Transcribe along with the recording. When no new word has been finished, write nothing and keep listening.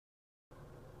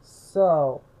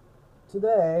So,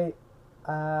 today,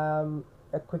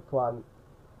 a quick one.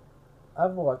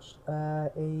 I've watched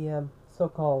a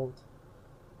so-called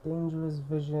Dangerous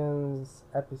Visions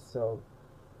episode.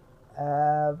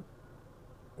 Uh,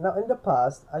 Now, in the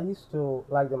past, I used to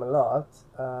like them a lot.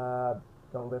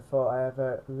 Long before I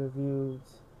ever reviewed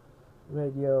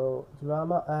radio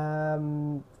drama.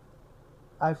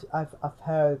 I've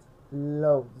heard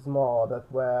loads more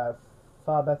that were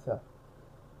far better.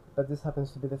 But this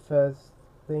happens to be the first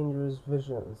Dangerous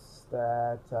Visions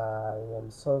that I am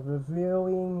sort of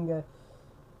reviewing.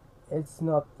 It's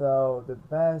not though the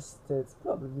best, it's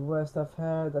probably the worst I've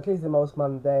heard, at least the most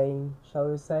mundane, shall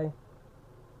we say.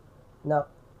 Now,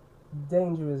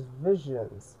 Dangerous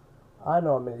Visions are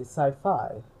normally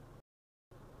sci-fi,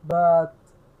 but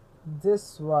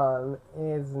this one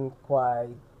isn't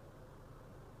quite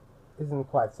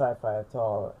sci-fi at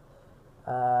all.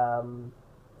 Um,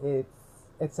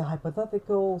 it's a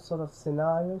hypothetical sort of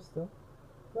scenario still,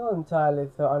 not entirely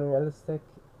so unrealistic.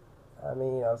 I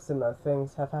mean, similar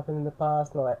things have happened in the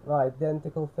past, not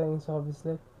identical things,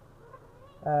 obviously.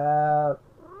 Uh,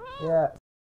 yeah.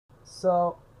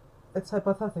 So it's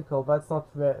hypothetical, but it's not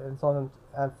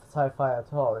sci-fi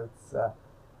at all.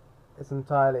 It's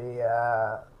entirely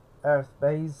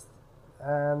Earth-based,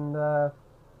 and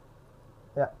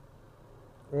yeah,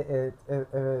 it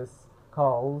is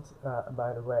called.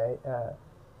 By the way,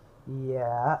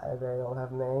 yeah, they all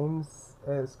have names.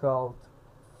 It is called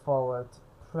Forward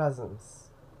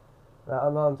Presence. Now,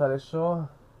 I'm not entirely sure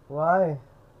why.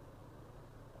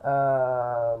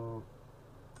 Um,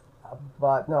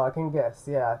 but no, I can guess.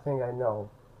 Yeah, I think I know.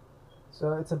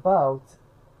 So it's about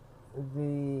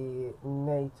the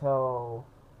NATO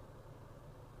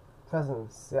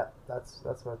presence. Yeah, that's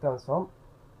where it comes from.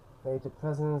 NATO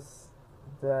presence.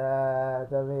 There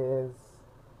is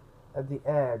at the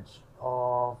edge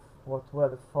of what were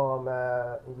the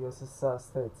former USSR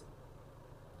states,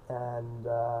 and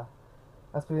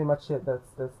that's pretty much it. That's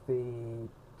the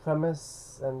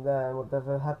premise, and then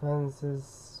whatever happens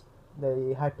is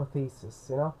the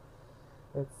hypothesis.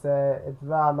 It's a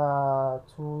drama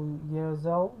 2 years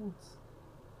old,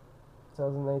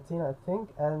 2018, I think,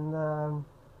 and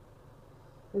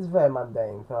it's very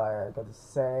mundane, I gotta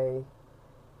say.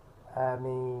 I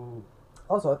mean,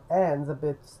 also it ends a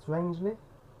bit strangely.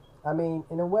 I mean,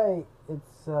 in a way,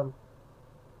 it's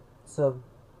so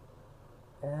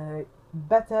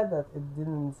better that it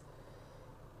didn't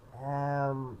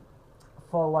um,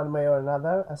 fall one way or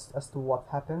another as to what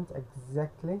happened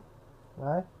exactly,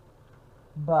 right?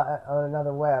 But on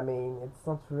another way, I mean, it's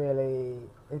not really.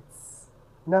 It's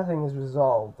nothing is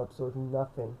resolved. Absolutely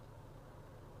nothing.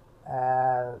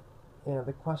 And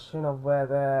the question of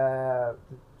whether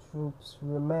the troops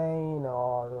remain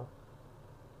or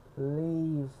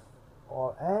leave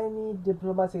or any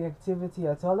diplomatic activity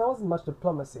at all. There wasn't much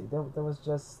diplomacy. There was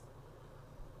just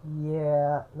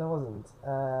yeah, there wasn't,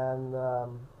 and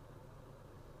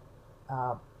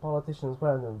politicians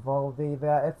weren't involved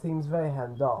either. It seems very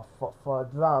hand off for a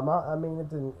drama. I mean, it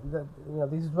didn't.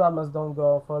 These dramas don't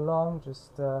go for long,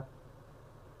 just uh,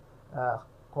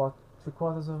 3/4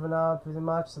 of an hour, pretty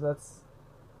much. So that's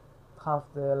half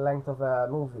the length of a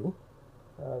movie,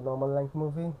 normal length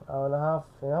movie, hour and a half.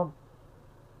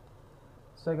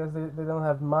 So I guess they don't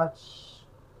have much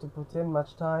to put in,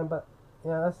 much time, but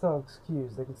that's no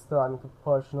excuse. They could still, I mean,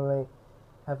 proportionally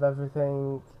have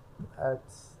everything at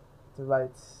the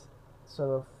right sort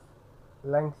of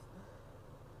length.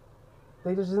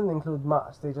 They just didn't include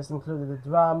much. They just included the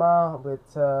drama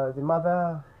with the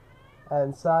mother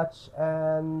and such,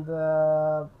 and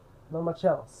not much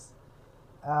else.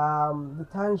 The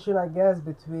tension, I guess,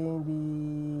 between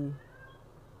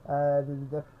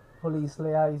the police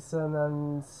liaison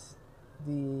and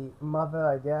the mother,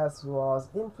 I guess, was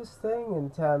interesting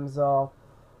in terms of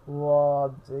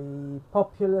what the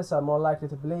populace are more likely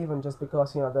to believe, and just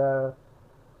because they're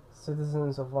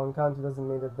citizens of one country doesn't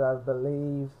mean that they'll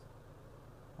believe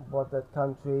what that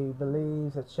country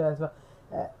believes, etc.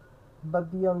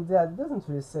 But beyond that, it doesn't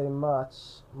really say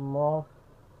much more.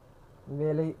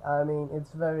 Really, I mean, it's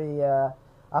very. I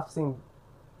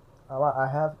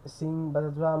have seen better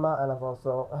drama, and I've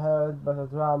also heard better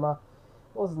drama.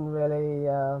 It wasn't really.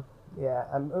 Yeah,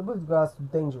 and with regards to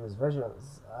Dangerous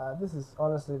Visions, this is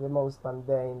honestly the most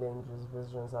mundane Dangerous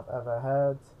Visions I've ever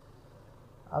heard.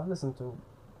 I've listened to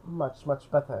much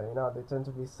better. They tend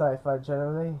to be sci-fi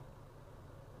generally,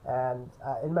 and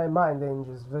in my mind,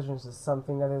 Dangerous Visions is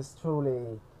something that is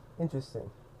truly interesting.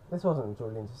 This wasn't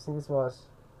truly interesting. This was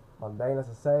mundane, as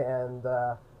I say, and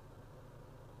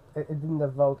it didn't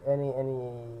evoke any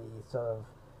sort of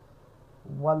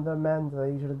wonderment that I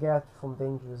usually get from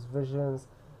Dangerous Visions.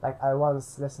 Like I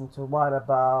once listened to one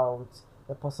about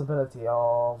the possibility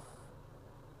of,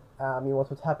 what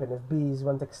would happen if bees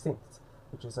went extinct,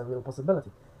 which is a real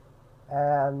possibility.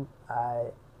 And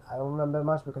I don't remember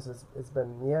much because it's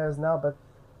been years now, but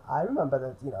I remember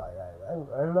that,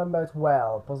 I remember it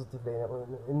well, positively,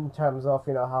 in terms of,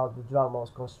 how the drama was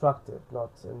constructed,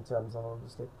 not in terms of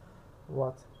obviously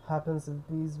what happens if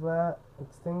bees were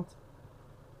extinct.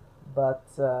 But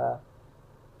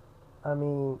I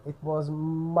mean, it was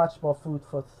much more food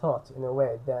for thought in a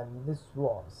way than this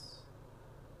was.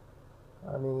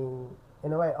 I mean,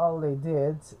 in a way, all they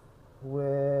did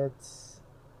with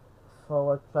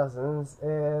forward presence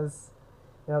is,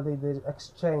 they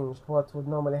exchanged what would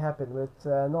normally happen with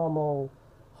normal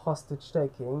hostage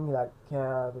taking, like,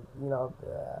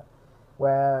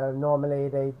 where normally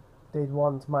they'd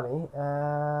want money,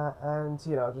 and,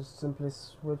 just simply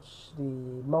switch the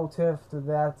motive to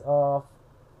that of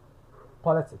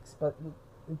politics. But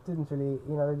it didn't really,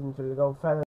 they didn't really go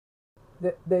further.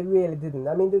 They really didn't.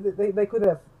 I mean, they could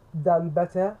have done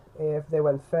better if they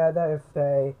went further, if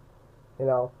they, you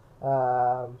know,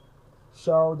 um,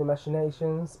 show the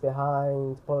machinations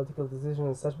behind political decisions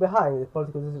and such, behind the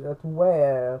political decisions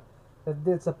that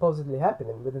did supposedly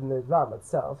happen within the drama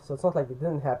itself. So it's not like it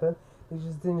didn't happen, they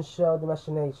just didn't show the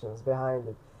machinations behind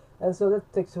it. And so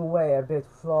that takes away a bit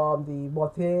from the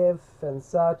what if and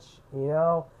such,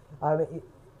 I mean,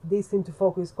 they seem to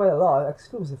focus quite a lot,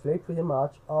 exclusively, pretty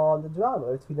much, on the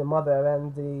drama between the mother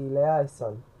and the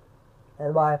liaison.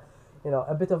 And while,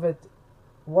 a bit of it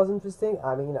was interesting,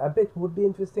 I mean, a bit would be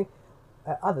interesting,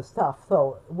 other stuff,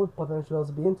 though, would potentially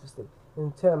also be interesting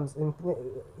in terms,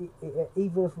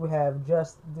 even if we have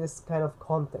just this kind of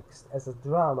context as a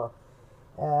drama,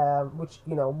 which,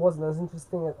 wasn't as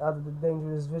interesting as other the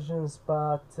Dangerous Visions,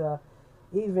 but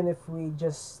even if we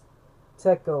just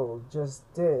tackle just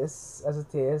this as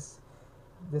it is,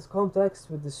 this context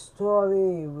with the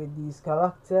story, with these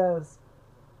characters,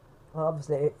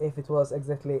 obviously if it was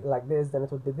exactly like this, then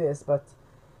it would be this, but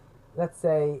let's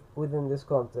say within this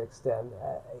context, then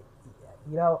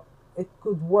it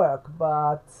could work,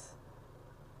 but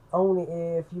only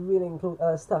if you really include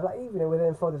other stuff. Like even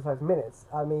within 45 minutes,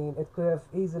 I mean, it could have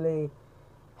easily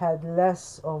had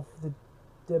less of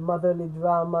the motherly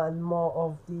drama and more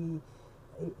of the,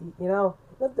 not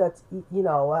that,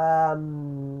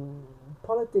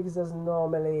 politics doesn't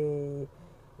normally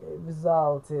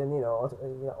result in,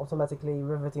 automatically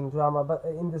riveting drama, but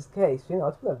in this case, it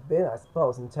would have been, I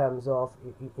suppose, in terms of,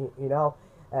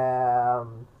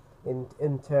 in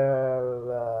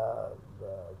inter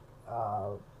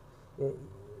uh,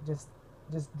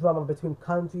 just drama between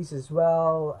countries as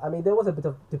well. I mean, there was a bit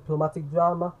of diplomatic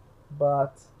drama,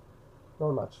 but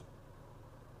not much.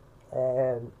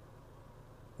 And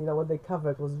what they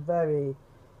covered was very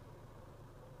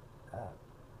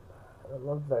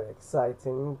not very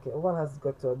exciting. One has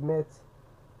got to admit.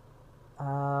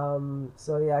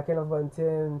 So yeah, I kind of went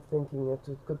in thinking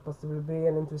it could possibly be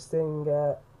an interesting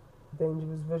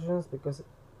Dangerous Visions, because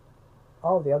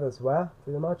all the others were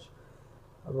pretty much,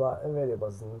 but it really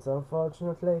wasn't,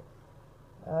 unfortunately.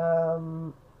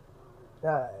 Um,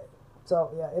 uh,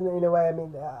 so yeah, in a way, I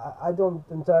mean, I don't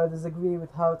entirely disagree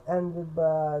with how it ended,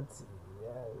 but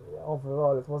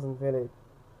overall, it wasn't really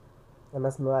a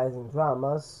mesmerizing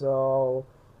drama, so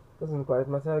doesn't quite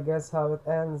matter, I guess, how it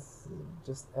ends. It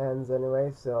just ends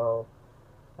anyway, so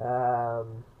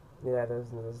yeah,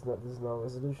 there's no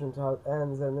resolution to how it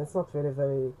ends, and it's not really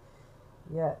very,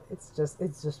 yeah, it's just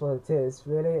what it is,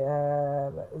 really.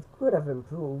 It could have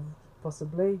improved,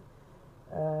 possibly,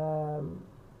 um,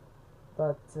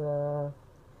 but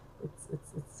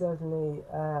it's certainly,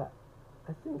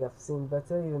 I think I've seen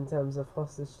better, even in terms of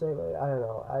hostage state. I don't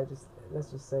know. Let's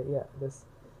just say, yeah, this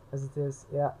as it is,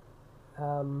 yeah.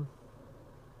 Um,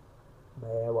 but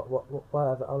yeah,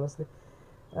 whatever. Honestly,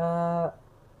 uh,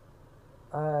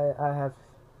 I have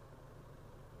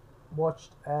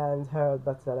watched and heard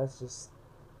better. Let's just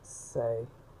say,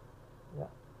 yeah.